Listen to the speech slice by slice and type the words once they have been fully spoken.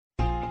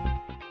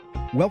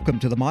Welcome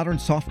to the Modern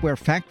Software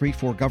Factory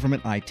for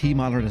Government IT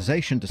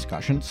Modernization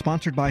discussion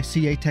sponsored by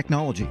CA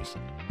Technologies.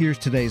 Here's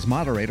today's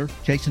moderator,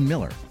 Jason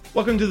Miller.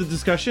 Welcome to the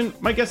discussion.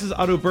 My guest is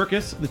Otto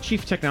Berkus, the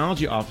Chief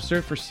Technology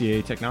Officer for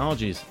CA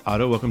Technologies.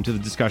 Otto, welcome to the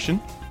discussion.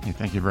 Hey,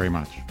 thank you very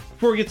much.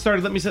 Before we get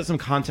started, let me set some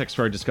context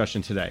for our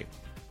discussion today.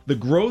 The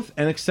growth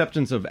and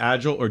acceptance of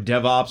Agile or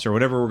DevOps or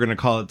whatever we're going to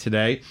call it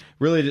today,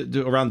 really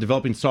around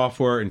developing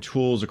software and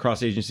tools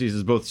across agencies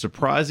is both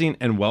surprising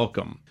and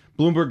welcome.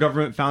 Bloomberg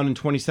Government found in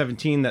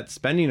 2017 that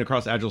spending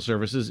across Agile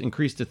services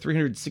increased to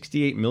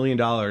 $368 million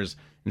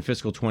in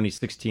fiscal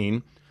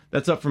 2016.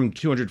 That's up from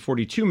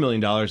 $242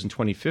 million in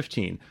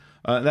 2015.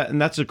 And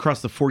that's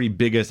across the 40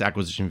 biggest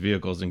acquisition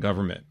vehicles in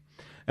government.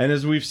 And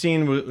as we've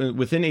seen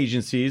within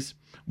agencies,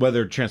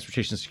 whether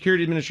Transportation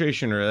Security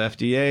Administration or the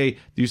FDA,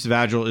 the use of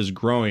Agile is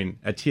growing.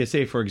 At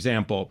TSA, for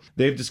example,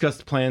 they've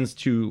discussed plans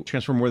to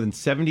transfer more than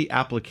 70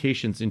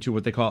 applications into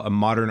what they call a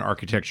modern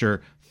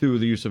architecture through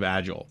the use of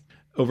Agile.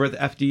 Over at the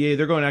FDA,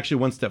 they're going actually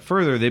one step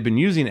further. They've been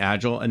using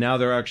Agile, and now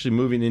they're actually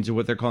moving into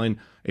what they're calling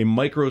a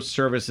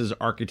microservices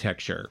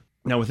architecture.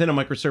 Now, within a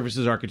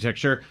microservices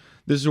architecture,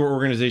 this is where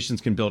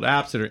organizations can build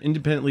apps that are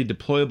independently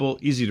deployable,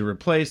 easy to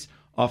replace,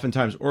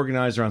 oftentimes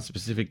organized around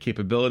specific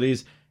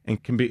capabilities,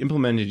 and can be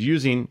implemented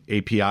using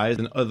APIs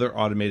and other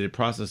automated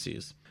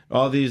processes.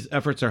 All these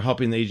efforts are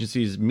helping the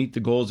agencies meet the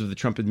goals of the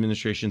Trump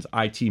administration's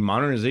IT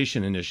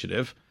modernization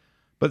initiative.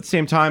 But at the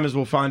same time, as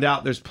we'll find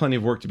out, there's plenty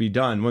of work to be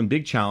done. One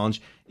big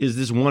challenge is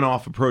this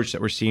one-off approach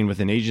that we're seeing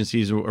within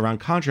agencies around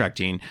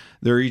contracting.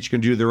 They're each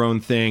going to do their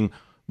own thing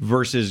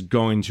versus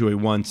going to a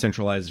one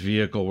centralized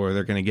vehicle where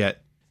they're going to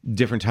get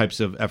different types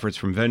of efforts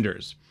from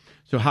vendors.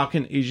 So how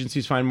can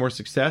agencies find more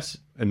success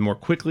and more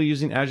quickly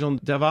using Agile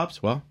and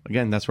DevOps? Well,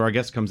 again, that's where our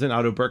guest comes in.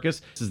 Otto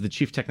Berkus is the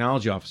Chief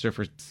Technology Officer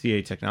for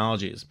CA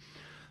Technologies.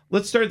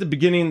 Let's start at the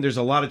beginning. There's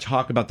a lot of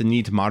talk about the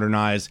need to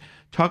modernize.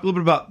 Talk a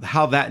little bit about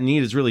how that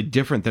need is really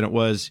different than it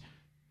was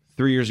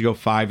 3 years ago,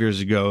 5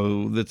 years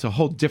ago. That's a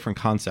whole different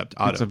concept,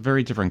 Otto. It's a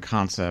very different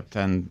concept,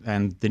 and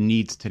the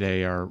needs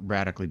today are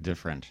radically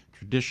different.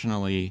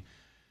 Traditionally,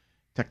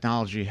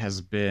 technology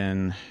has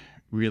been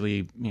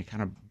really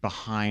kind of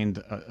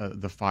behind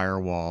the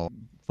firewall,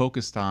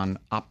 focused on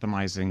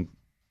optimizing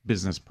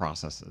business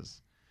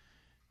processes.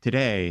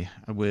 Today,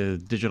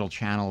 with digital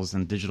channels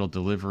and digital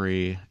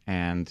delivery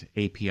and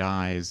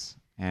APIs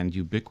and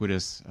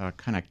ubiquitous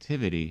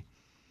connectivity,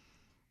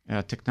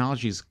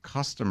 technology's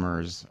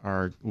customers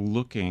are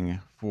looking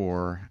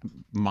for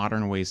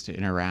modern ways to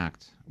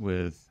interact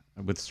with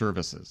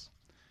services.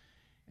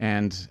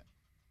 And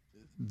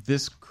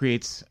this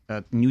creates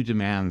new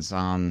demands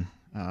on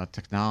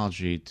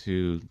technology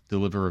to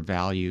deliver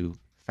value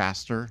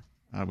faster,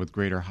 with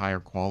higher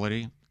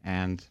quality,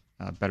 and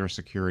better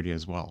security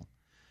as well.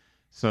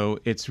 So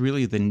it's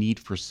really the need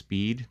for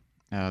speed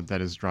that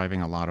is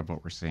driving a lot of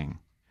what we're seeing.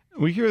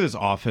 We hear this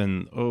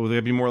often,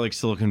 they'd be more like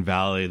Silicon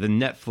Valley, the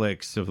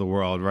Netflix of the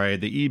world, right?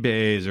 The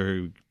eBays,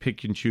 or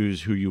pick and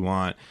choose who you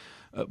want.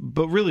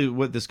 But really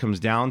what this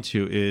comes down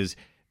to is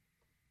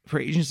for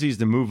agencies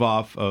to move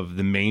off of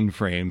the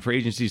mainframe, for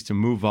agencies to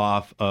move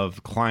off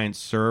of client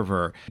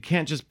server. It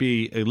can't just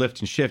be a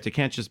lift and shift. It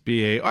can't just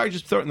be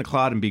just throw it in the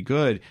cloud and be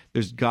good.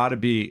 There's got to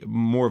be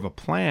more of a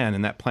plan,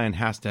 and that plan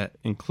has to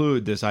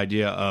include this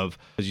idea of,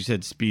 as you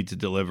said, speed to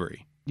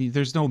delivery.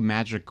 There's no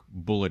magic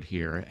bullet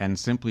here, and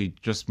simply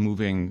just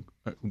moving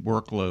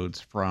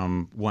workloads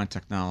from one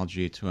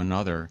technology to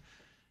another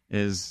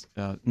is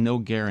no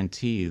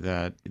guarantee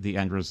that the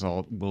end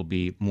result will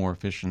be more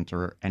efficient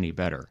or any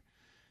better.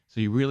 So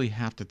you really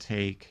have to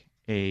take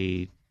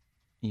a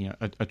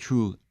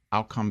true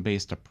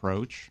outcome-based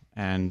approach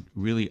and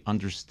really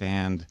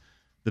understand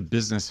the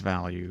business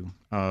value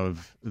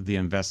of the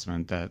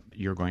investment that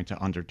you're going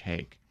to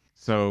undertake.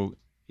 So,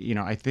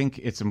 I think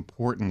it's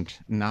important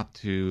not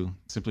to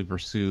simply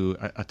pursue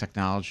a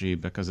technology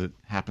because it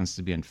happens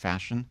to be in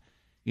fashion.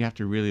 You have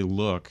to really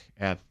look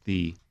at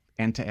the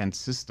end-to-end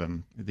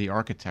system, the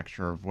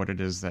architecture of what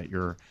it is that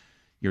you're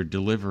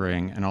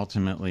delivering, and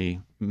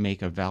ultimately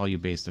make a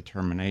value-based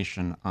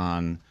determination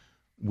on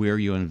where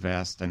you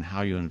invest and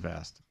how you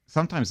invest.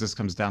 Sometimes this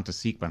comes down to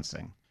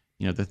sequencing.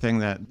 The thing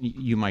that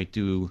you might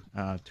do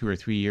 2 or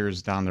 3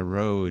 years down the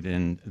road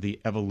in the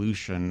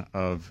evolution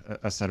of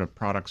a set of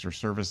products or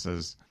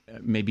services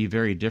may be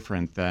very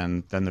different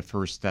than the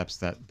first steps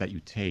that you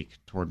take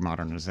toward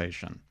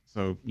modernization.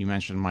 So you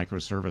mentioned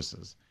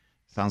microservices.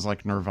 Sounds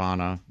like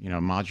nirvana,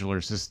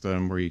 modular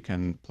system where you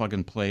can plug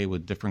and play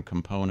with different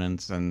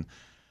components, and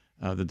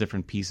the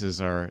different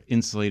pieces are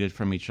insulated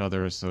from each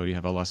other, so you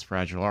have a less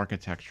fragile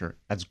architecture.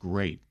 That's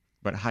great.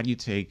 But how do you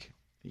take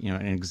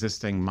an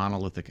existing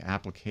monolithic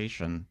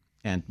application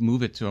and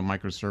move it to a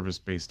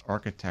microservice-based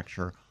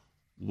architecture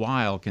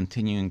while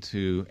continuing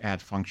to add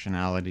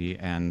functionality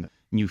and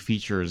new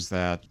features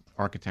that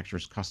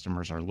architecture's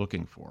customers are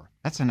looking for?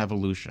 That's an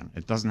evolution.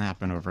 It doesn't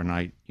happen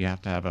overnight. You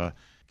have to have a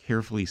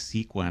carefully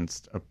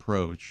sequenced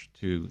approach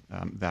to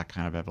that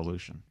kind of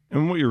evolution.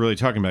 And what you're really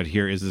talking about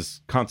here is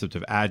this concept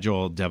of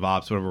Agile,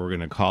 DevOps, whatever we're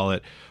going to call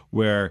it,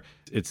 where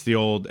it's the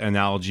old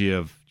analogy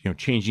of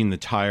changing the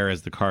tire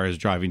as the car is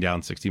driving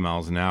down 60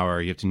 miles an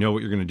hour. You have to know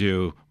what you're going to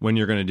do, when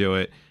you're going to do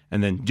it,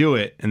 and then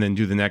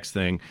do the next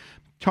thing.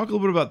 Talk a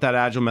little bit about that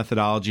agile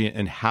methodology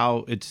and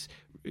how it's,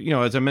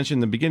 as I mentioned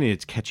in the beginning,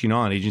 it's catching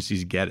on.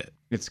 Agencies get it.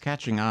 It's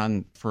catching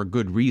on for a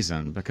good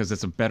reason, because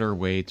it's a better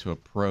way to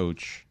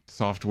approach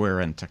software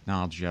and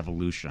technology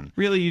evolution.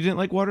 Really? You didn't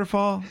like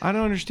waterfall? I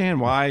don't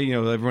understand why,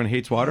 everyone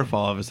hates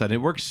waterfall all of a sudden.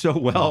 It works so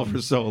well for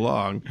so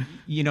long.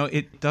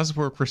 It does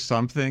work for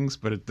some things,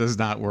 but it does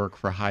not work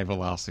for high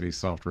velocity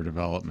software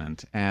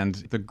development. And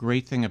the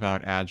great thing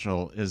about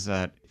Agile is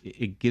that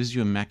it gives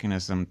you a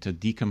mechanism to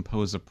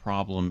decompose a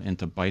problem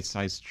into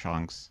bite-sized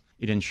chunks.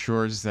 It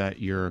ensures that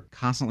you're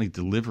constantly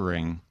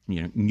delivering,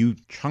 new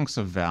chunks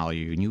of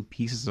value, new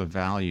pieces of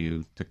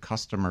value to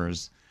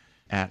customers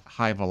at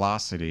high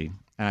velocity.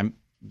 And I've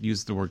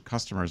used the word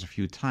customers a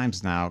few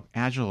times now.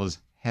 Agile is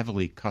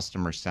heavily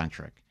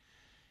customer-centric.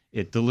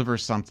 It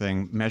delivers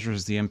something,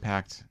 measures the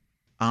impact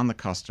on the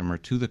customer,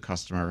 to the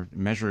customer,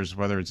 measures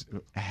whether it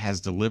has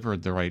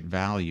delivered the right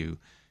value,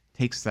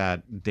 takes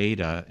that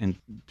data and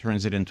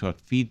turns it into a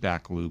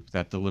feedback loop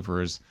that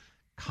delivers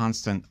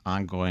constant,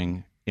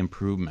 ongoing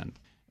improvement.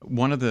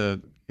 One of the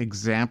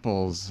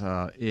examples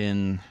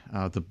in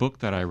the book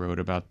that I wrote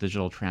about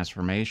digital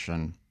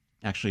transformation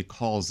actually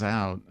calls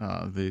out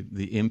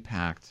the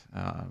impact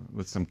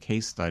with some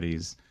case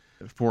studies.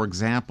 For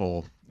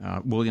example,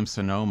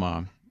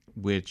 Williams-Sonoma,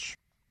 which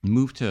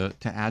moved to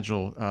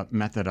agile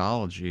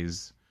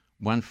methodologies,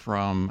 went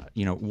from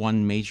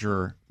one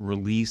major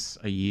release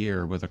a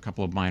year with a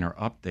couple of minor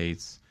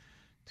updates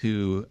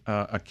to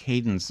a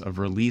cadence of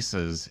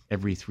releases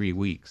every 3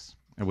 weeks,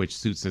 which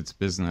suits its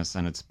business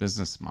and its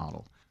business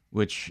model.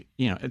 Which,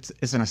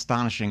 it's an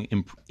astonishing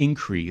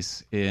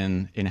increase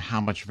in how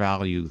much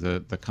value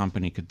the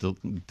company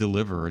could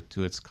deliver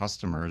to its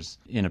customers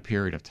in a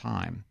period of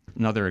time.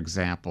 Another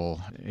example,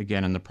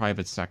 again, in the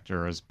private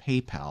sector, is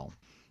PayPal.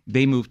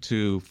 They moved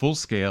to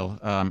full-scale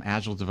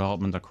agile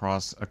development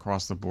across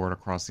the board,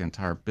 across the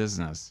entire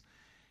business.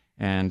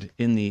 And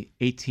in the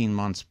 18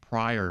 months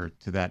prior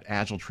to that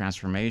agile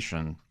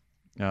transformation,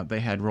 they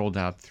had rolled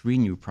out 3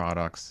 new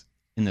products.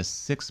 In the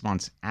 6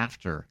 months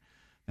after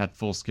that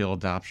full-scale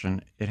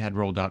adoption, it had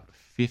rolled out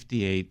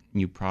 58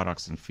 new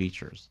products and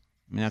features.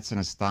 I mean, that's an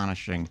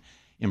astonishing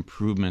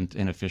improvement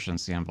in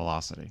efficiency and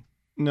velocity.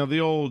 Now, the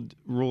old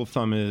rule of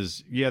thumb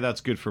is,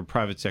 that's good for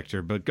private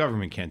sector, but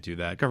government can't do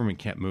that. Government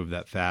can't move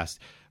that fast.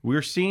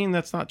 We're seeing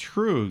that's not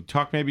true.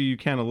 Talk maybe you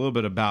can a little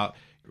bit about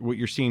what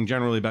you're seeing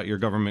generally about your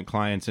government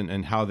clients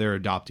and how they're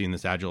adopting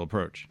this agile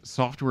approach.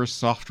 Software is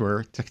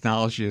software.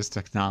 Technology is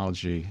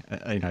technology.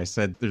 I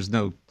said there's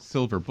no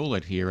silver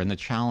bullet here, and the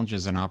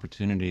challenges and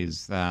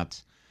opportunities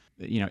that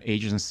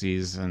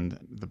agencies and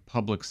the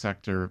public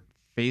sector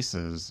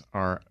faces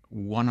are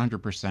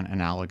 100%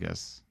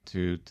 analogous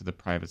to the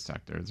private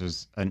sector.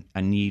 There's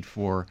a need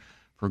for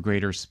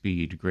greater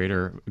speed,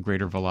 greater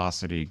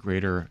velocity,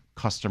 greater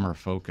customer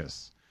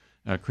focus,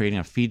 creating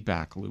a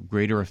feedback loop,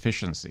 greater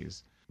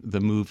efficiencies. The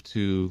move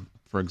to,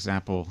 for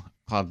example,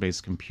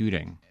 cloud-based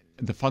computing.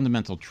 The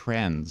fundamental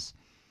trends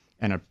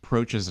and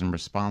approaches in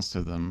response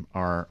to them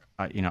are,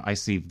 I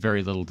see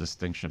very little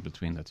distinction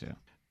between the two.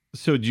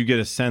 So do you get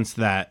a sense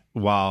that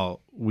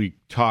while we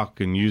talk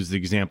and use the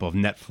example of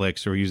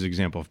Netflix or use the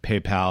example of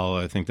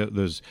PayPal, I think that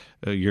those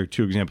your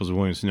 2 examples of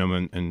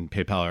Williams-Sonoma and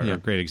PayPal are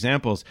great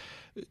examples.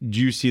 Do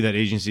you see that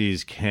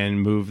agencies can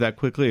move that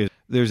quickly?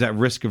 There's that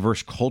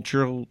risk-averse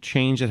cultural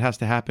change that has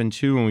to happen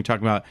too when we talk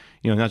about,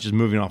 not just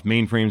moving off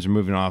mainframes or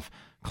moving off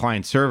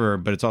client server,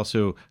 but it's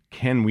also,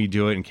 can we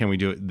do it and can we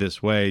do it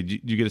this way? Do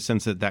you get a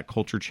sense that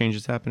culture change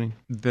is happening?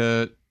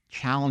 The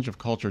challenge of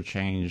culture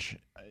change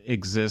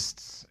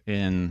exists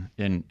in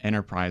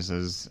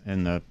enterprises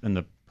in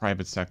the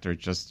private sector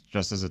just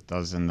as it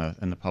does in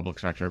the public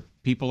sector.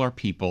 People are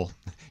people.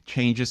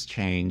 Change is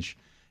change.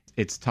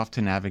 It's tough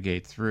to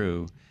navigate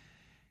through.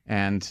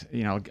 And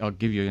I'll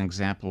give you an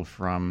example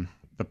from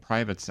the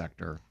private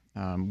sector.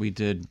 We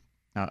did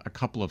a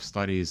couple of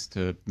studies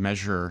to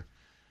measure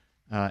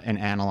and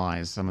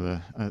analyze some of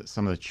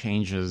the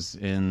changes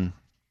in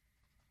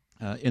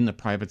the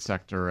private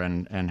sector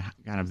and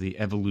kind of the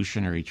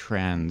evolutionary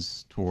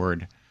trends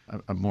toward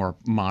a more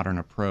modern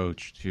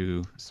approach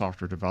to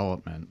software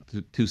development.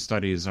 The 2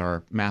 studies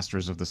are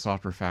Masters of the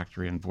Software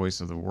Factory and Voice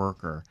of the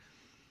Worker.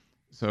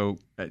 So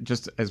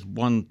just as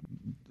one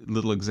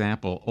little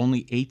example,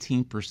 only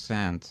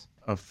 18%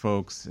 of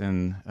folks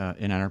in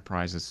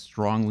enterprises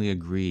strongly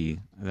agree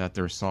that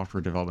their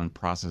software development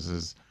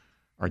processes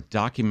are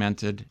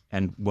documented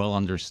and well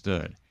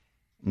understood.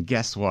 And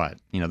guess what?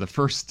 The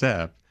first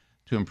step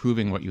to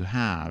improving what you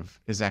have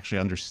is actually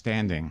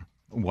understanding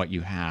what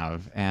you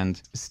have. And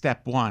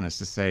step 1 is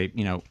to say,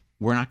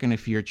 we're not going to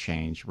fear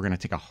change. We're going to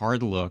take a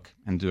hard look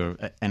and do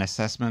an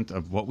assessment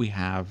of what we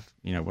have,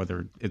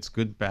 whether it's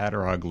good, bad,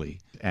 or ugly,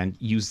 and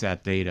use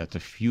that data to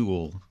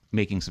fuel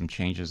making some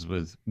changes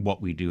with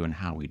what we do and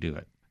how we do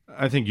it.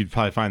 I think you'd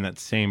probably find that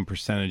same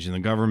percentage in the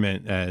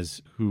government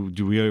as who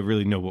do we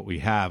really know what we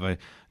have. I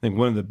think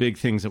one of the big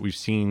things that we've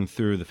seen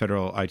through the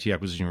Federal IT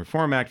Acquisition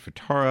Reform Act,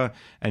 FITARA,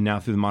 and now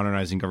through the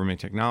Modernizing Government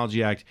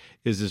Technology Act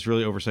is this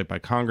really oversight by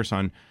Congress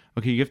on,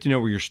 okay, you have to know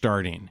where you're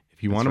starting.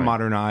 If you want to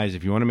modernize,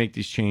 if you want to make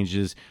these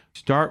changes,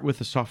 start with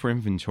a software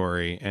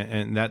inventory.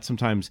 And that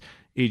sometimes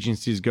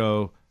agencies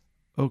go,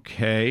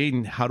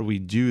 okay, how do we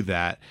do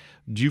that?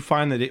 Do you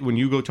find that when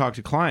you go talk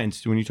to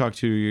clients, when you talk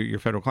to your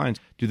federal clients,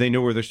 do they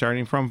know where they're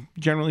starting from?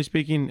 Generally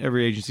speaking,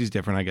 every agency is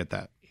different. I get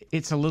that.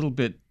 It's a little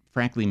bit,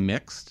 frankly,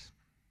 mixed.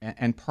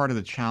 And part of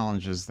the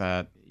challenge is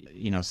that,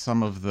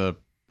 some of the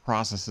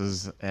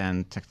processes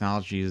and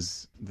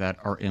technologies that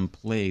are in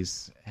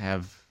place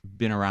have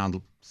been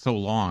around so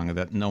long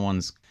that no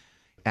one's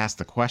asked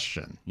the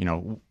question,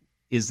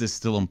 is this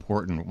still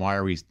important? Why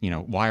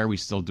are we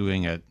still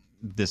doing it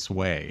this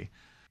way?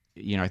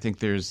 I think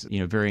there's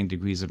varying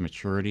degrees of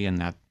maturity in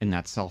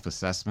that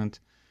self-assessment.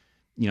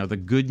 The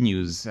good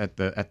news at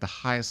the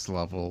highest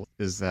level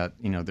is that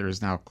there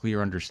is now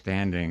clear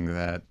understanding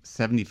that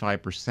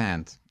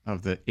 75%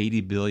 of the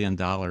 $80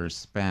 billion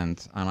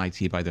spent on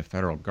IT by the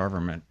federal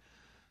government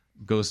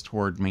goes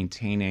toward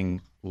maintaining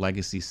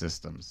legacy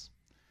systems.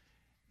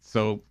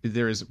 So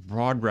there is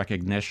broad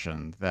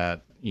recognition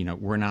that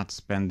we're not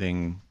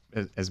spending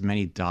as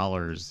many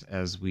dollars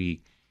as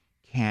we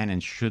can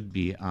and should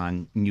be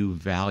on new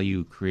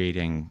value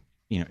creating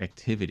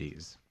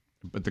activities.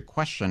 But the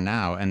question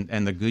now,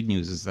 and the good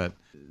news is that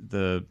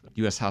the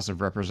U.S. House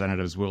of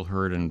Representatives Will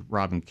Hurd and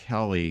Robin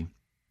Kelly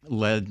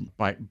led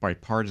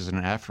bipartisan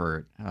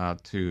effort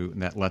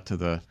that led to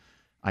the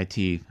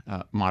IT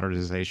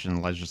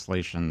modernization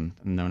legislation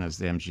known as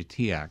the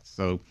MGT Act.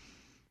 So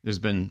there's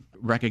been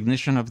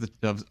recognition of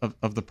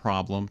the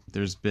problem.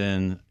 There's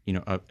been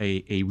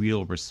a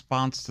real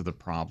response to the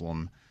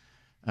problem.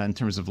 In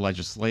terms of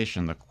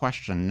legislation, the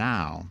question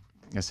now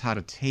is how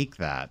to take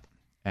that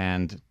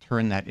and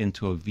turn that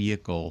into a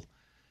vehicle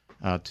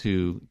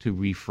to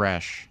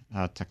refresh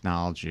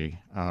technology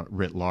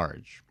writ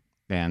large.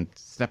 And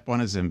step one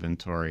is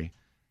inventory.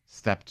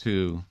 Step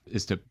two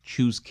is to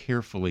choose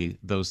carefully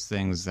those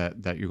things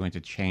that you're going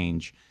to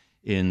change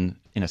in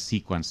a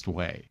sequenced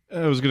way.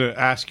 I was going to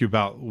ask you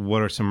about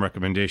what are some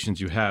recommendations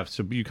you have.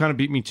 So you kind of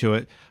beat me to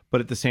it, but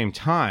at the same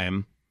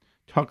time,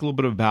 talk a little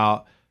bit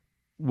about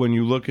when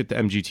you look at the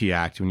MGT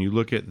Act, when you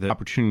look at the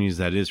opportunities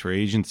that is for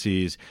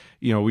agencies,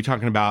 we're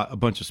talking about a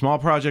bunch of small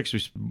projects,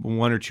 there's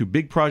one or two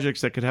big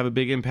projects that could have a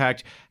big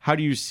impact. How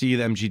do you see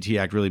the MGT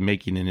Act really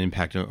making an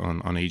impact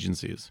on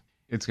agencies?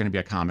 It's going to be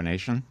a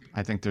combination.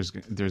 I think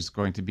there's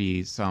going to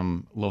be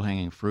some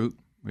low-hanging fruit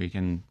where you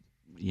can,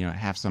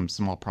 have some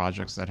small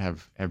projects that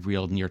have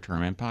real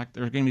near-term impact.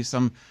 There are going to be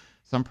some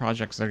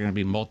projects that are going to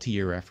be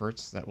multi-year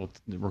efforts that will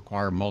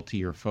require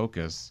multi-year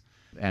focus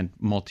and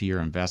multi-year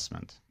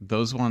investment.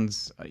 Those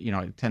ones,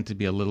 tend to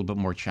be a little bit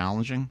more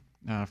challenging,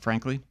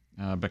 frankly,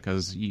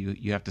 because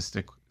you have to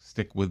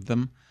stick with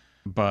them.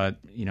 But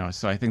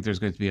so I think there's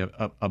going to be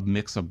a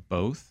mix of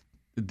both.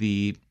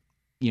 The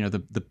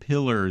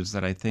pillars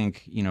that I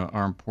think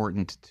are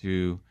important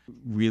to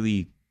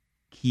really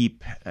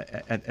keep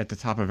at the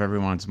top of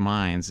everyone's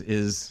minds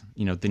is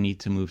the need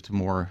to move to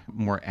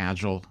more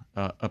agile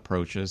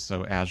approaches,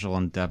 so agile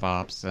and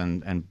DevOps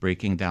and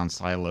breaking down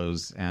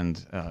silos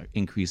and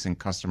increasing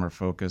customer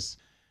focus.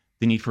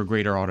 The need for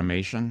greater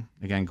automation,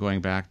 again going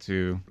back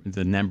to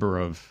the number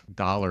of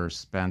dollars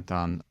spent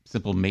on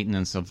simple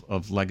maintenance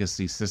of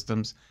legacy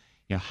systems.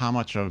 How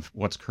much of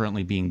what's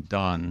currently being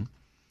done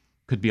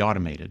could be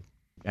automated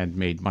and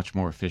made much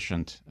more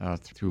efficient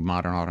through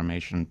modern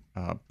automation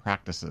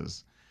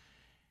practices.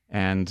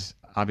 And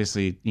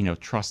obviously,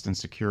 trust and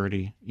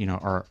security,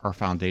 are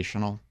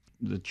foundational.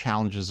 The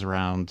challenges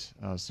around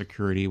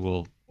security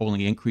will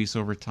only increase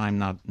over time,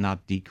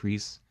 not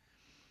decrease.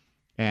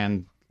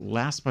 And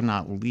last but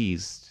not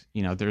least,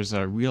 there's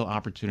a real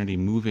opportunity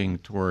moving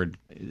toward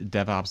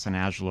DevOps and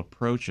Agile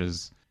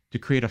approaches to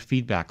create a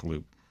feedback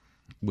loop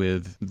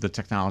with the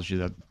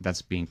technology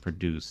that's being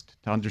produced,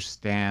 to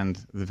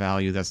understand the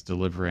value that's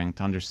delivering,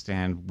 to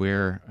understand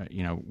where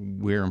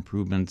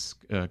improvements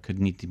could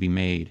need to be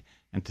made,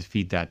 and to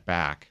feed that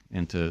back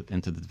into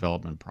the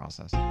development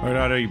process. All right,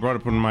 Otto, you brought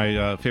up one of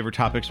my favorite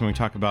topics when we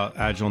talk about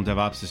Agile and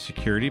DevOps is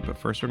security. But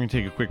first, we're going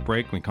to take a quick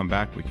break. When we come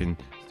back, we can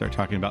start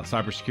talking about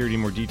cybersecurity in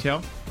more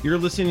detail. You're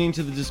listening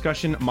to the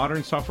discussion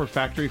Modern Software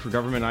Factory for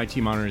Government IT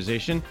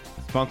Modernization,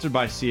 sponsored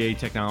by CA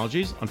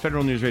Technologies on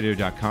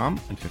federalnewsradio.com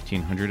and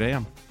 1500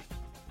 AM.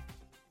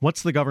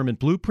 What's the government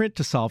blueprint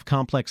to solve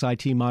complex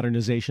IT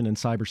modernization and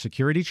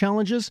cybersecurity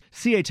challenges?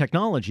 CA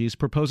Technologies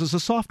proposes a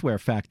software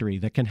factory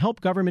that can help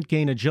government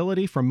gain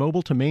agility from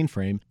mobile to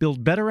mainframe,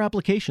 build better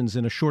applications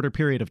in a shorter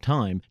period of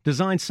time,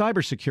 design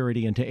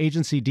cybersecurity into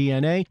agency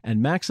DNA,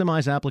 and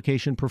maximize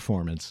application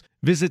performance.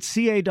 Visit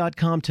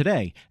ca.com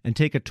today and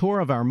take a tour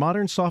of our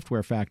modern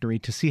software factory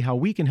to see how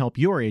we can help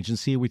your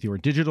agency with your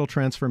digital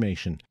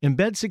transformation.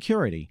 Embed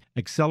security,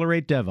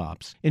 accelerate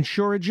DevOps,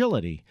 ensure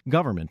agility,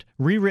 government,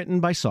 rewritten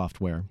by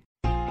software.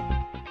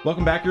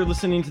 Welcome back. You're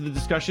listening to the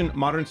discussion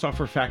Modern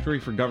Software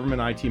Factory for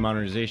Government IT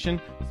Modernization,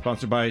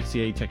 sponsored by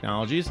CA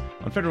Technologies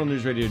on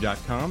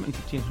federalnewsradio.com and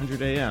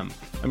 1500 AM.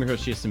 I'm your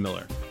host, Jason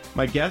Miller.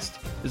 My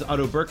guest is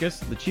Otto Berkus,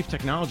 the Chief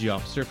Technology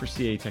Officer for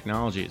CA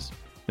Technologies.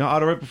 Now,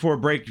 Otto, right before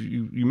break,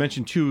 you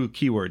mentioned two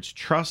keywords,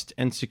 trust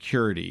and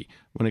security,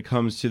 when it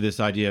comes to this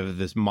idea of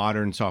this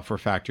modern software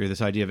factory,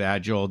 this idea of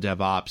Agile,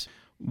 DevOps.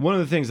 One of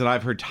the things that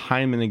I've heard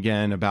time and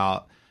again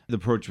about the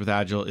approach with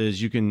Agile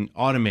is you can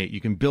automate, you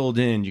can build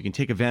in, you can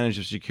take advantage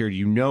of security.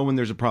 You know when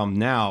there's a problem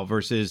now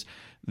versus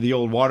the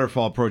old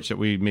waterfall approach that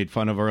we made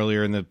fun of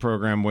earlier in the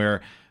program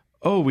where,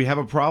 oh, we have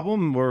a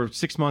problem. We're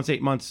 6 months,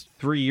 8 months,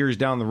 3 years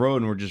down the road,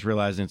 and we're just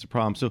realizing it's a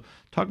problem. So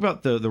talk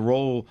about the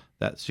role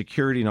that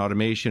security and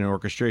automation and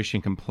orchestration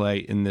can play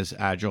in this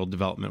Agile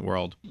development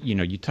world. You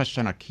know, you touched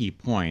on a key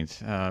point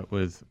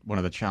with one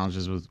of the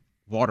challenges with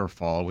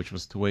waterfall, which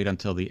was to wait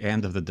until the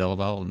end of the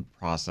development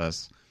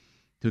process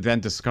to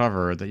then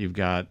discover that you've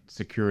got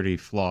security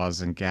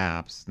flaws and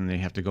gaps, and they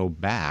have to go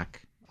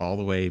back all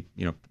the way,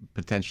 you know,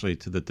 potentially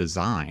to the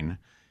design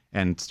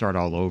and start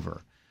all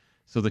over.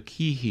 So the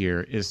key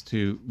here is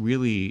to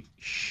really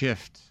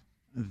shift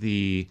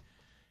the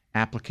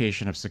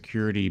application of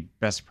security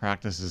best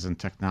practices and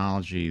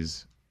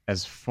technologies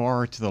as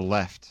far to the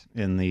left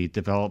in the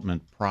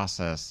development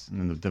process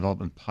and in the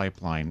development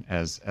pipeline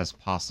as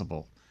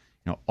possible.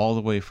 You know, all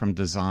the way from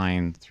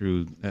design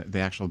through the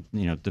actual,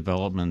 you know,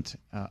 development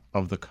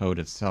of the code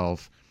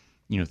itself,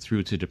 you know,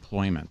 through to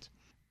deployment.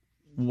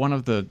 One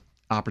of the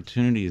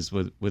opportunities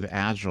with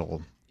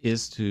Agile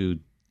is to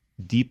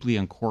deeply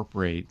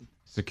incorporate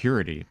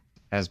security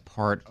as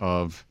part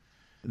of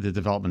the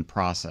development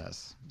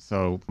process.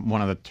 So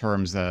one of the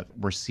terms that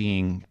we're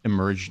seeing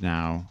emerge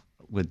now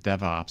with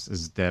DevOps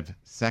is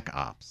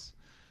DevSecOps.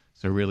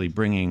 So really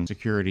bringing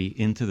security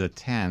into the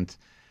tent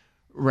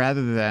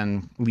rather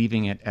than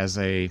leaving it as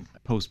a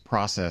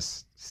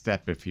post-process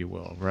step, if you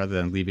will, rather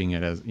than leaving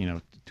it as, you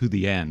know, to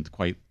the end,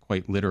 quite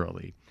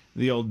literally.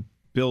 The old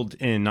built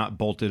in, not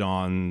bolted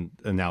on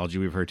analogy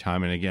we've heard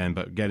time and again,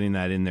 but getting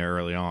that in there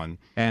early on.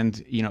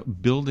 And, you know,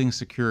 building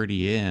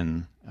security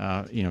in,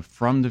 you know,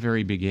 from the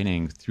very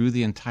beginning through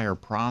the entire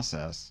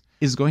process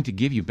is going to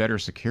give you better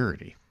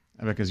security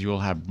because you'll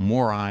have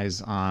more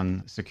eyes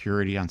on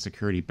security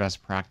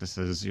best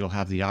practices. You'll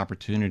have the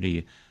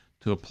opportunity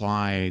to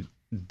apply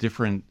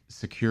different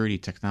security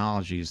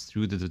technologies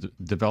through the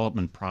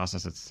development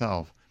process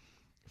itself.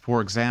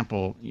 For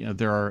example, you know,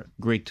 there are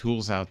great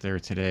tools out there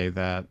today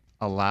that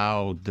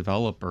allow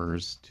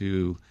developers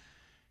to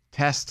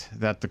test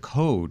that the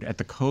code at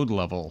the code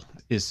level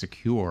is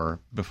secure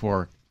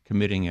before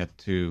committing it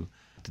to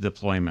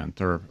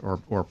deployment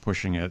or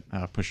pushing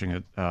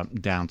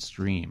it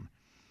downstream.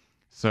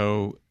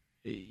 So,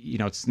 you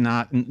know, it's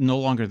no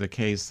longer the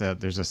case that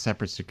there's a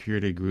separate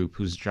security group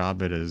whose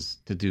job it is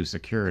to do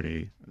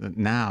security.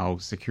 Now,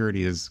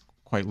 security is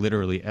quite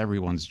literally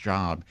everyone's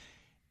job,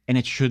 and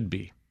it should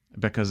be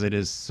because it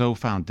is so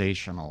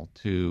foundational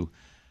to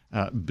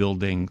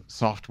building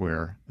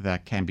software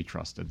that can be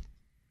trusted.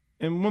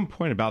 And one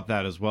point about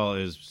that as well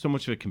is so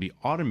much of it can be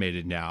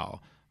automated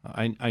now.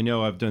 I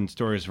know I've done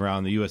stories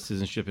around the U.S.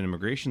 Citizenship and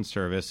Immigration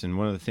Service, and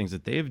one of the things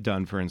that they've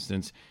done, for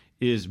instance,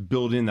 is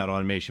build in that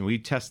automation. We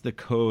test the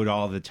code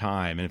all the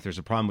time, and if there's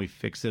a problem, we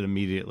fix it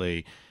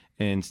immediately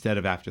instead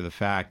of after the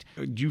fact.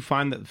 Do you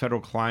find that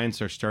federal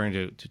clients are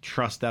starting to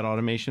trust that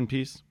automation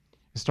piece?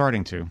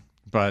 Starting to,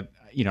 but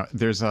you know,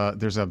 there's a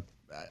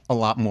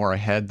lot more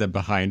ahead than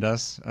behind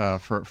us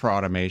for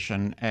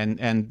automation,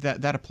 and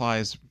that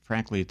applies,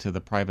 frankly, to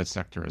the private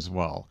sector as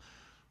well.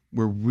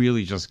 We're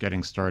really just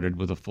getting started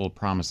with the full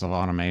promise of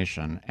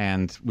automation,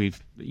 and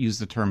we've used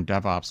the term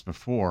DevOps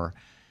before.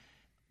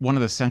 One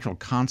of the central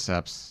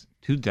concepts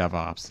to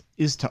DevOps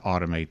is to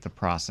automate the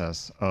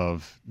process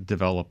of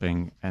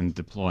developing and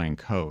deploying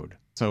code.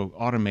 So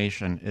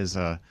automation is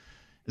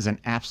an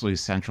absolutely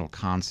central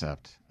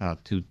concept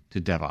to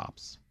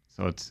DevOps.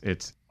 So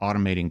it's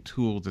automating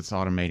tools, it's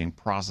automating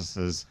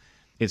processes,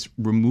 it's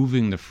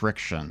removing the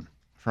friction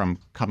from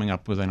coming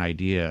up with an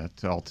idea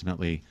to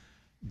ultimately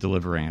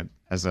delivering it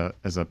as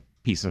a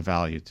piece of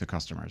value to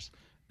customers.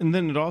 And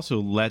then it also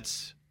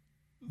lets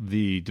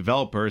the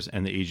developers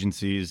and the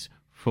agencies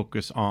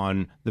focus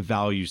on the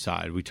value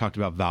side. We talked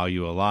about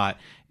value a lot.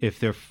 If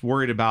they're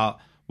worried about,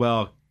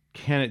 well,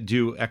 can it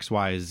do X,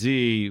 Y,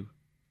 Z?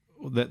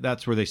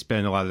 That's where they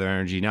spend a lot of their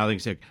energy. Now they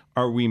can say,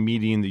 are we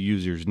meeting the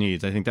user's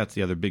needs? I think that's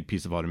the other big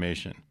piece of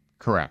automation.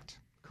 Correct.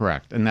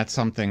 And that's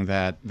something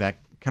that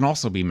can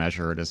also be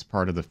measured as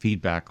part of the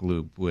feedback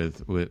loop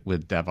with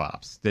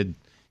DevOps.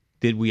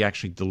 Did we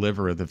actually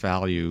deliver the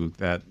value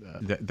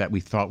that we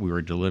thought we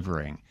were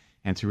delivering?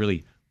 And to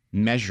really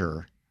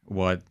measure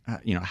what,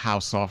 you know, how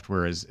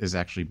software is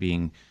actually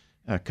being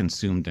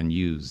consumed and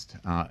used,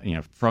 you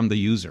know, from the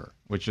user,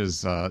 which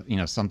is, you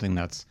know, something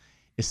that's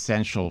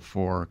essential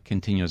for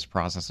continuous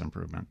process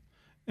improvement.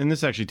 And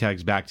this actually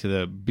tags back to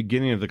the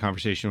beginning of the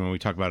conversation when we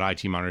talk about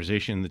IT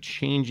modernization, the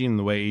changing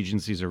the way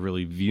agencies are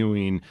really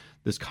viewing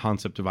this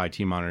concept of IT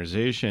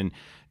modernization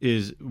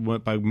is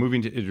by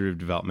moving to iterative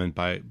development,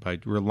 by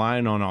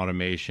relying on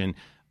automation.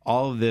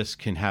 All of this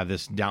can have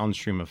this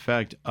downstream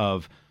effect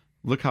of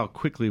look how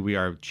quickly we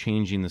are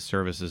changing the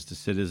services to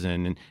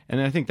citizen.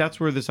 And I think that's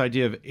where this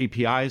idea of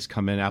APIs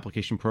come in,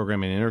 application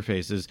programming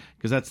interfaces,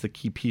 because that's the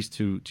key piece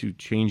to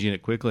changing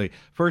it quickly.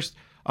 First,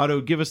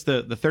 Otto, give us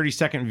the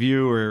 30-second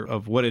view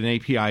of what an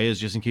API is,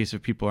 just in case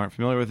if people aren't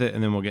familiar with it,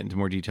 and then we'll get into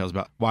more details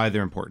about why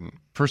they're important.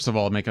 First of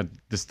all, make a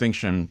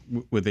distinction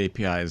with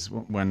APIs.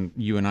 When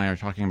you and I are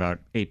talking about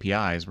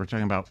APIs, we're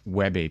talking about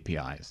web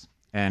APIs.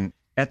 And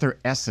at their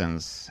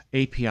essence,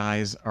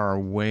 APIs are a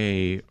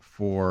way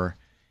for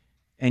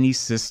any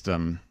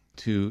system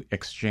to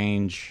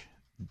exchange,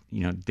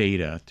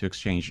 data, to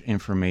exchange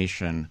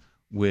information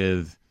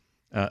with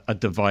a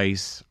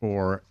device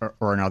or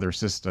another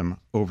system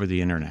over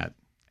the internet.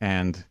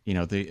 And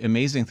the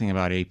amazing thing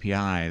about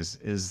APIs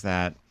is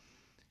that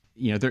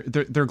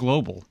they're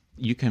global.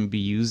 You can be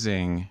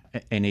using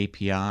an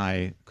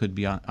API, could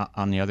be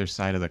on the other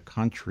side of the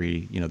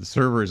country. The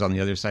server is on the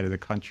other side of the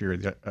country or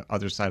the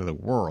other side of the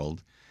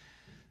world.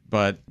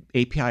 But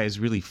APIs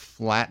really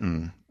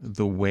flatten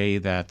the way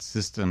that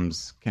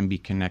systems can be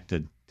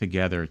connected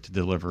together to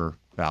deliver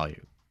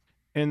value.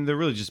 And they're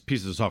really just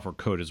pieces of software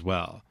code as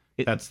well.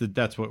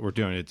 That's what we're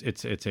doing.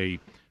 It's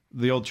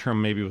the old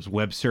term maybe was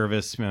web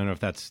service. I don't know if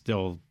that's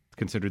still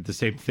considered the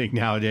same thing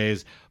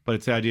nowadays, but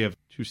it's the idea of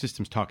two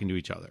systems talking to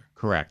each other.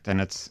 Correct. And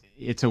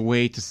it's a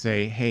way to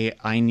say, hey,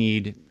 I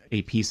need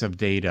a piece of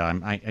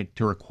data.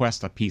 To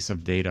request a piece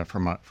of data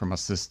from a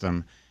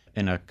system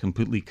in a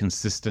completely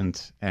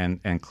consistent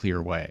and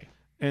clear way.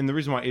 And the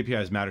reason why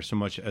APIs matter so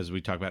much as we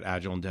talk about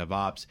Agile and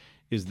DevOps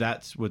is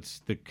that's what's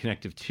the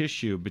connective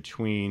tissue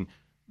between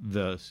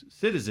the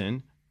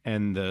citizen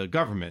and the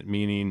government,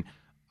 meaning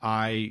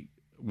I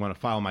want to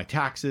file my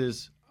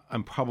taxes.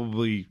 I'm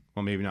probably,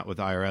 well, maybe not with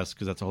IRS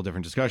because that's a whole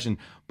different discussion,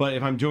 but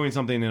if I'm doing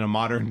something in a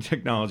modern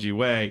technology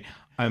way,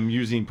 I'm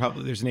using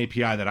there's an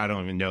API that I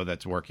don't even know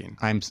that's working.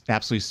 I'm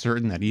absolutely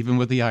certain that even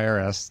with the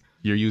IRS,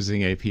 you're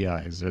using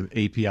APIs, or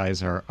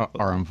APIs are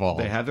involved.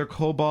 They have their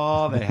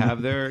COBOL, they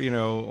have their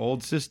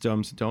old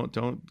systems. Don't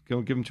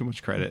give them too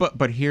much credit.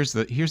 But here's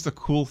the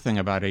cool thing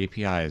about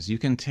APIs. You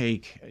can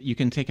take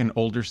an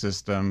older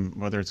system,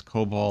 whether it's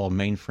COBOL,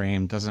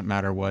 mainframe, doesn't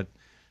matter what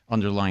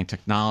underlying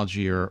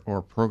technology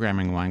or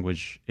programming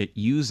language it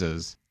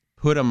uses,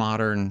 put a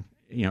modern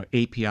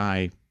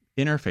API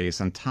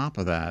interface on top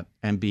of that,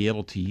 and be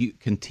able to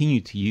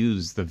continue to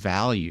use the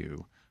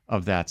value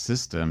of that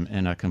system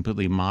in a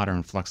completely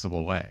modern,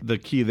 flexible way. The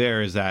key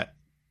there is that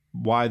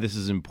why this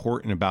is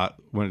important about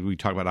when we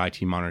talk about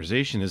IT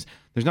modernization is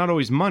there's not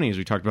always money, as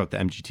we talked about the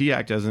MGT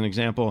Act as an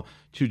example,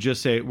 to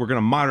just say we're going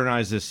to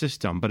modernize this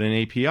system, but an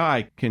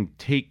API can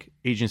take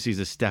agencies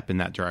a step in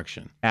that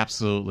direction.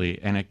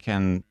 Absolutely, and it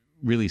can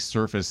really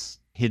surface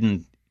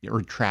hidden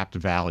or trapped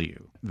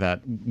value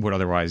that would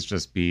otherwise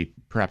just be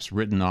perhaps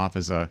written off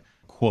as a,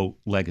 quote,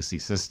 legacy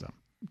system.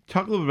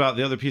 Talk a little bit about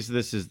the other piece of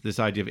this is this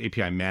idea of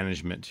API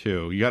management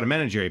too. You got to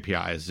manage your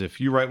APIs.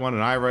 If you write one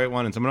and I write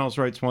one and someone else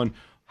writes one,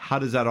 how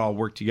does that all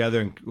work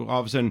together? And all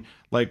of a sudden,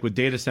 like with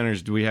data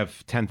centers, do we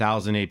have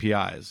 10,000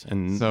 APIs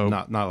and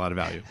not a lot of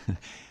value?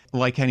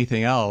 Like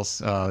anything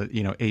else,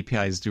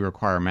 APIs do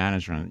require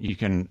management. You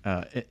can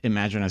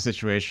imagine a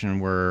situation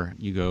where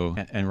you go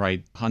and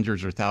write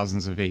hundreds or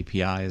thousands of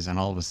APIs, and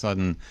all of a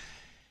sudden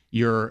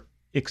you're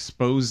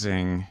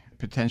exposing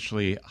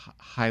potentially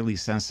highly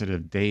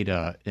sensitive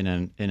data in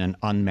an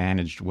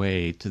unmanaged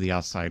way to the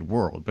outside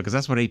world, because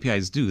that's what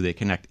APIs do. They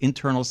connect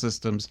internal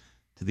systems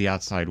to the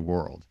outside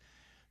world.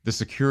 The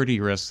security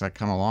risks that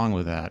come along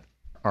with that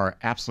are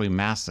absolutely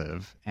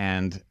massive,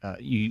 and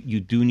you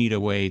do need a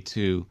way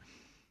to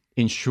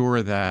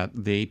ensure that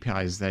the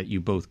APIs that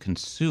you both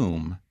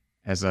consume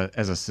as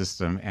a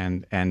system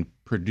and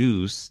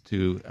produce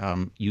to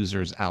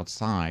users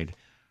outside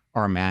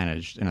are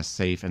managed in a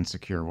safe and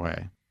secure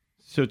way.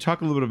 So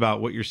talk a little bit about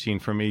what you're seeing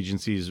from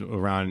agencies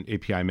around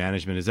API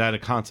management. Is that a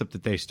concept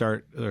that they're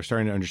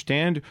starting to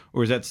understand,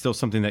 or is that still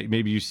something that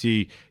maybe you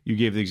see? You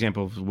gave the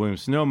example of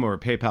Williams-Sonoma or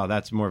PayPal.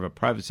 That's more of a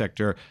private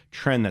sector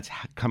trend that's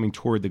coming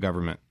toward the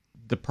government.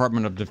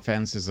 Department of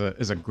Defense is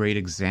a great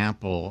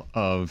example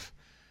of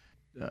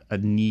a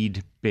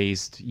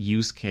need-based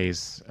use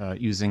case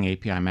using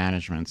API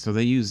management. So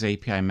they use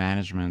API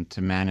management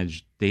to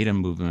manage data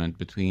movement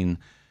between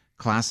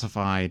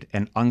classified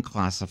and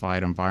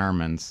unclassified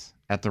environments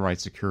at the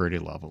right security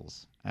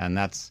levels, and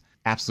that's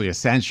absolutely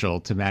essential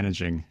to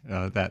managing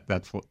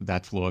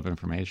that flow of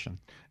information.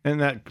 And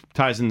that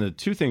ties into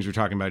two things we're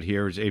talking about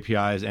here: is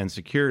APIs and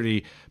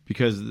security,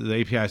 because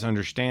the APIs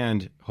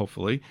understand,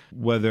 hopefully,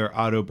 whether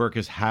Otto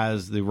Berkus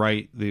has the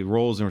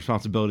roles and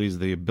responsibilities,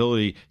 the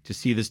ability to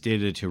see this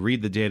data, to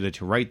read the data,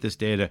 to write this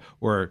data,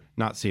 or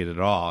not see it at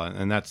all.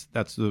 And that's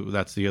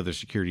the other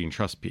security and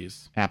trust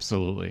piece.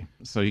 Absolutely.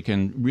 So you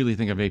can really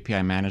think of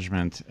API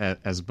management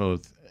as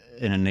both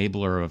an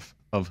enabler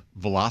of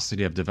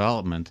velocity of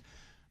development,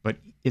 but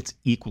it's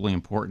equally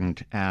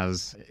important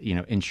as,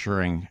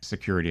 ensuring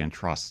security and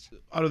trust.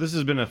 Otto, this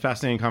has been a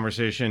fascinating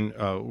conversation.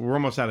 We're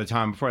almost out of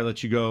time. Before I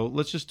let you go,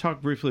 let's just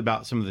talk briefly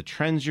about some of the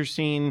trends you're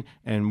seeing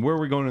and where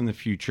we're going in the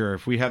future.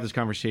 If we have this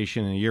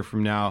conversation in a year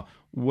from now,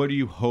 what do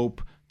you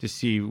hope to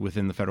see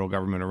within the federal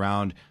government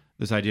around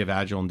this idea of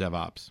Agile and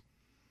DevOps?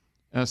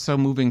 So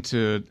moving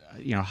to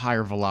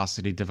higher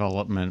velocity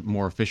development,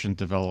 more efficient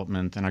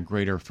development, and a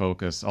greater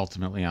focus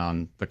ultimately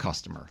on the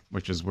customer,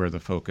 which is where the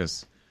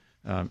focus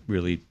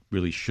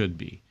really should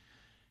be.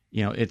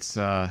 It's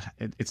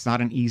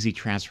not an easy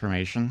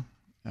transformation.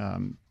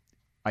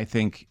 I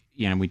think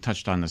we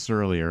touched on this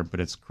earlier,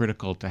 but it's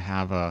critical to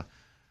have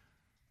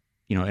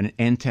an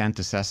end-to-end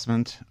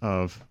assessment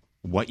of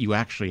what you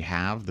actually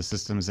have, the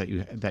systems that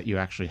you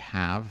actually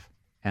have,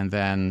 and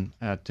then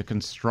to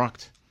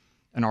construct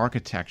an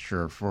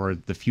architecture for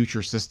the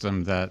future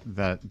system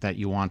that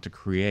you want to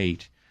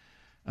create.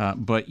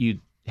 But you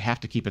have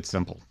to keep it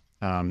simple.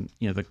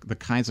 The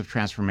kinds of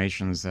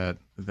transformations that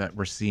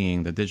we're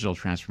seeing, the digital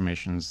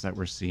transformations that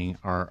we're seeing,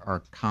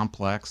 are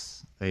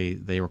complex.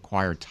 They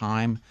require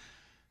time,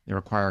 they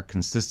require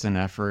consistent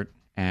effort,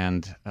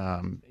 and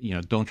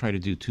don't try to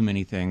do too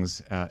many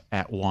things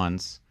at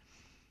once.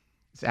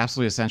 It's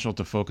absolutely essential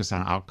to focus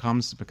on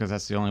outcomes, because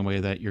that's the only way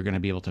that you're going to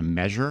be able to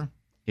measure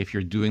if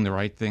you're doing the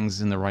right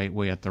things in the right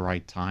way at the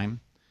right time.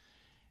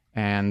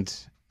 And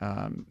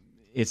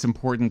it's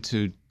important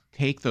to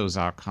take those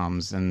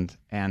outcomes and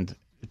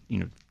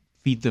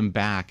feed them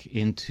back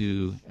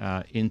into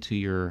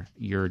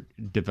your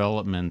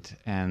development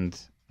and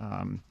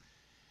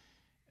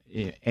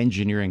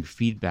engineering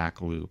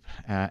feedback loop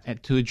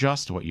to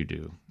adjust what you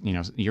do.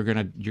 You're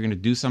gonna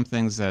do some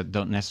things that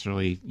don't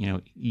necessarily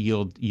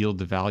yield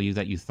the value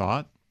that you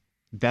thought.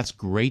 That's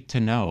great to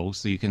know,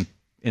 so you can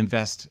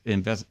invest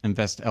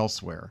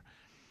elsewhere.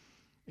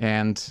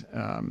 And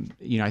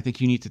I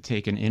think you need to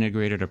take an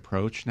integrated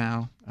approach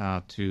now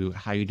to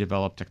how you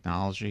develop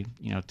technology.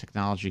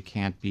 Technology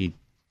can't be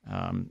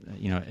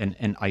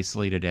an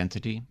isolated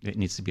entity. It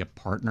needs to be a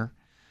partner.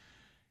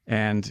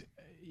 And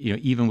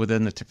even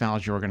within the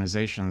technology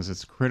organizations,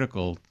 it's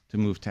critical to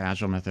move to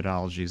agile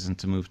methodologies and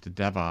to move to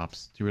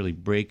DevOps to really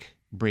break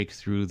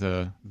through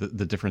the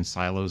different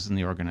silos in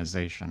the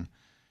organization,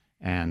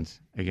 and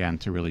again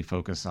to really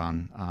focus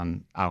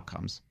on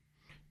outcomes.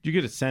 Do you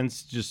get a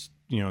sense, just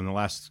in the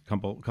last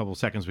couple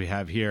seconds we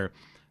have here,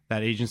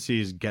 that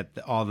agencies get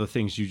all the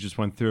things you just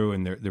went through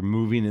and they're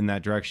moving in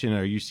that direction?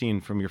 Are you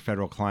seeing from your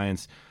federal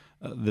clients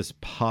this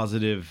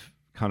positive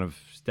kind of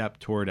step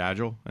toward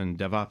Agile and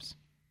DevOps?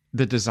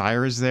 The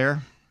desire is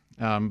there,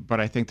 but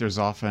I think there's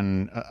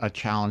often a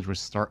challenge with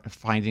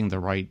finding the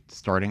right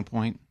starting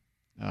point.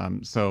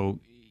 So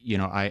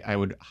I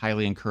would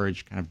highly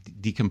encourage kind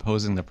of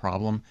decomposing the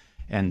problem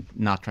and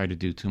not try to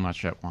do too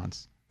much at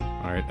once.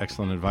 All right,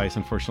 excellent advice.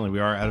 Unfortunately, we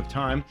are out of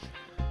time.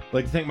 I'd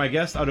like to thank my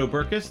guest, Otto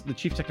Berkus, the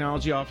Chief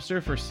Technology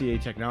Officer for CA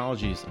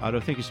Technologies. Otto,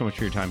 thank you so much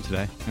for your time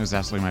today. It was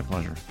absolutely my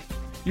pleasure.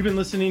 You've been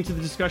listening to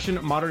the discussion,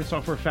 Modern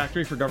Software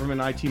Factory for Government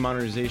IT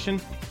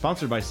Modernization,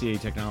 sponsored by CA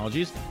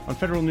Technologies on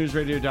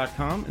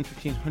federalnewsradio.com and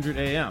 1500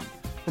 AM.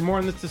 For more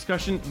on this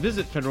discussion,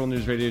 visit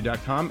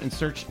federalnewsradio.com and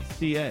search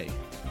CA.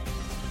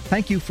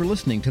 Thank you for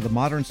listening to the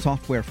Modern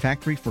Software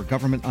Factory for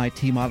Government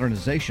IT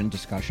Modernization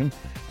discussion,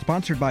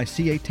 sponsored by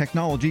CA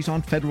Technologies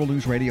on Federal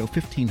News Radio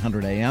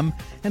 1500 AM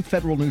and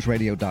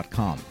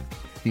federalnewsradio.com.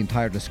 The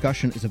entire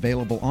discussion is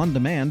available on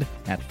demand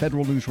at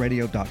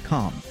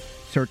federalnewsradio.com.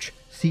 Search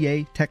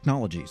CA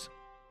Technologies.